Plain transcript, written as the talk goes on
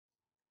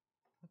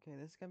Okay,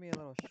 this is gonna be a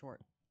little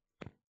short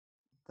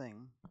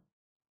thing.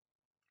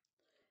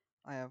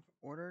 I have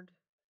ordered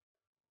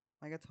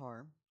my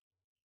guitar,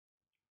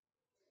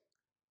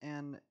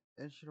 and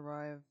it should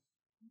arrive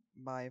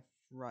by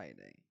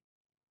Friday.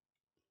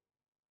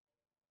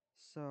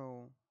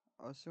 So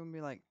I'll soon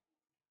be like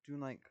doing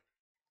like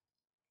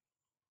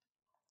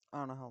I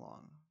don't know how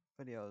long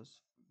videos.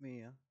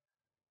 Me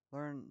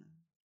learn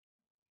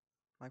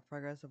my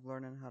progress of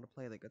learning how to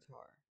play the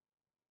guitar.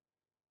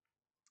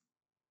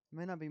 It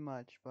may not be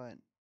much, but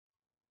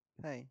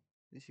hey,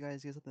 at least you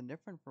guys get something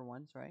different for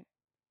once, right?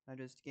 Not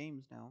just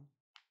games now.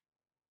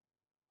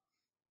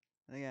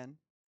 And again,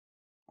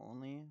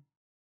 only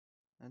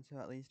until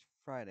at least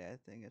Friday, I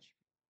think it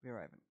should be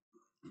arriving.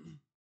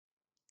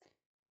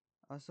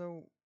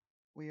 Also,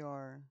 we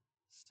are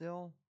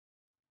still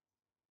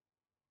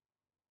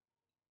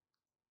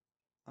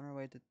on our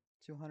way to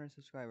 200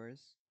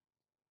 subscribers,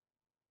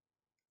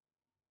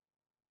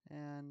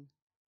 and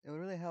it would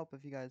really help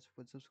if you guys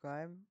would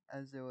subscribe,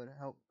 as it would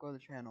help grow the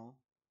channel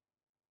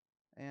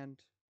and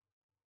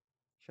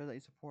show that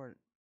you support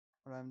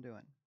what I'm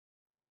doing.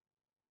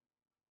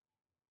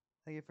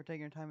 Thank you for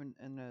taking your time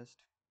and just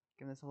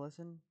giving this a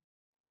listen,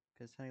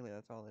 because technically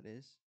that's all it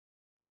is.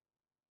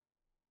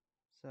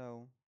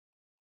 So,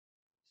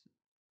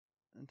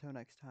 until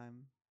next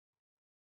time.